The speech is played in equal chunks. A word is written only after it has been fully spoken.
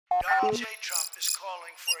Donald J. Trump is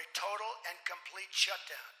calling for a total and complete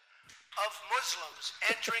shutdown of Muslims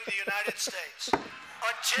entering the United States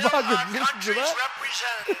until our country's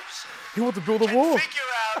representatives He wants to build a can wall.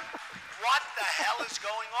 figure out what the hell is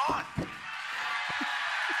going on.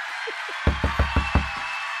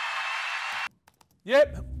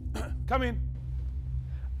 Yep, come in.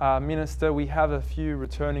 Minister, we have a few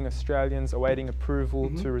returning Australians awaiting approval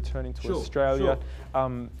to returning to Australia.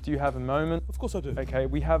 Do you have a moment? Of course I do. Okay,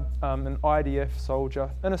 we have an IDF soldier,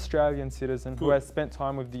 an Australian citizen who has spent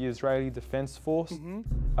time with the Israeli Defence Force.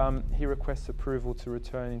 He requests approval to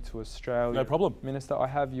return into Australia. No problem. Minister, I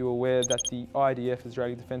have you aware that the IDF,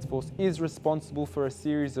 Israeli Defence Force, is responsible for a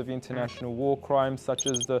series of international war crimes such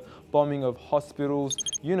as the bombing of hospitals,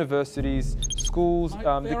 universities, schools,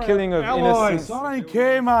 the killing of innocents. I don't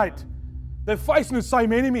care, mate. They're facing the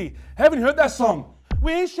same enemy. Haven't you heard that song?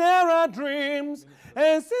 We share our dreams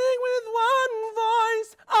and sing with one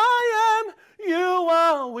voice. I am, you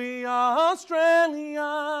are, we are Australian.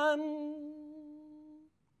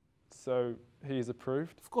 So he is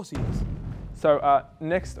approved. Of course he is. So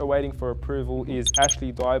next awaiting for approval is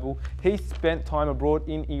Ashley Dybel. He spent time abroad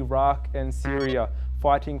in Iraq and Syria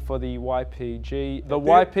fighting for the YPG. The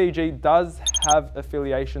YPG does have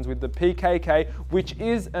affiliations with the PKK, which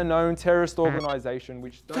is a known terrorist organisation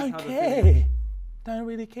which Don't care. Don't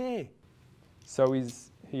really care. So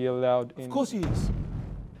is he allowed in? Of course he is.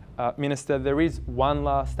 Minister, there is one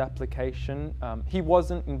last application. He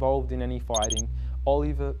wasn't involved in any fighting.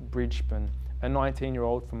 Oliver Bridgman, a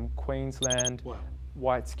 19-year-old from Queensland,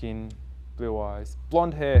 white skin, blue eyes,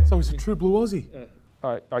 blonde hair. So he's a true blue Aussie.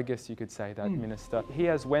 I guess you could say that, Minister. He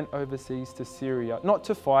has went overseas to Syria, not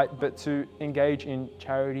to fight, but to engage in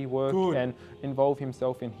charity work and involve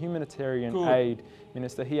himself in humanitarian aid.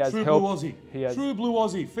 Minister, he has True helped. blue Aussie. True blue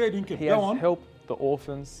Aussie. Fair dinkum. He has helped the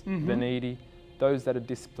orphans, the needy, those that are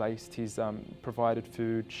displaced. He's provided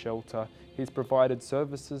food, shelter. He's provided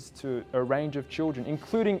services to a range of children,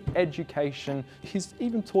 including education. He's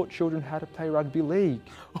even taught children how to play rugby league.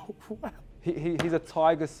 Oh, wow. He's a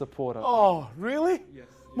Tigers supporter. Oh, really? Yes.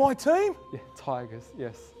 My team? Yeah, Tigers,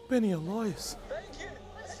 yes. Benny Elias.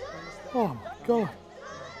 Oh my God.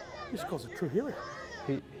 This guy's a true hero.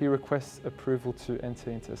 He requests approval to enter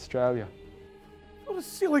into Australia. What a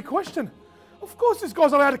silly question. Of course this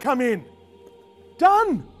guy's allowed to come in.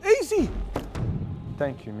 Done. Easy.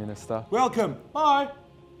 Thank you, Minister. Welcome. Bye.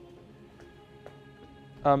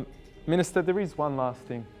 Minister, there is one last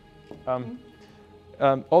thing.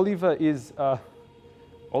 Oliver's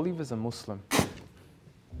a Muslim.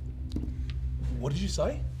 What did you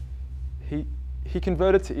say? He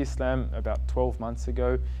converted to Islam about 12 months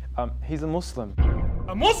ago. He's a Muslim.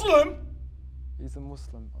 A Muslim? He's a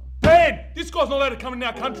Muslim. Ben, this guy's not allowed to come in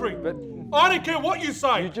our country. But I don't care what you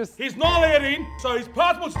say. You He's not allowed in, so his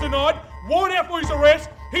passport's denied, warrant out for his arrest,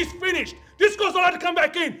 he's finished. This guy's not allowed to come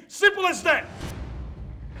back in. Simple as that.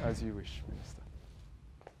 As you wish.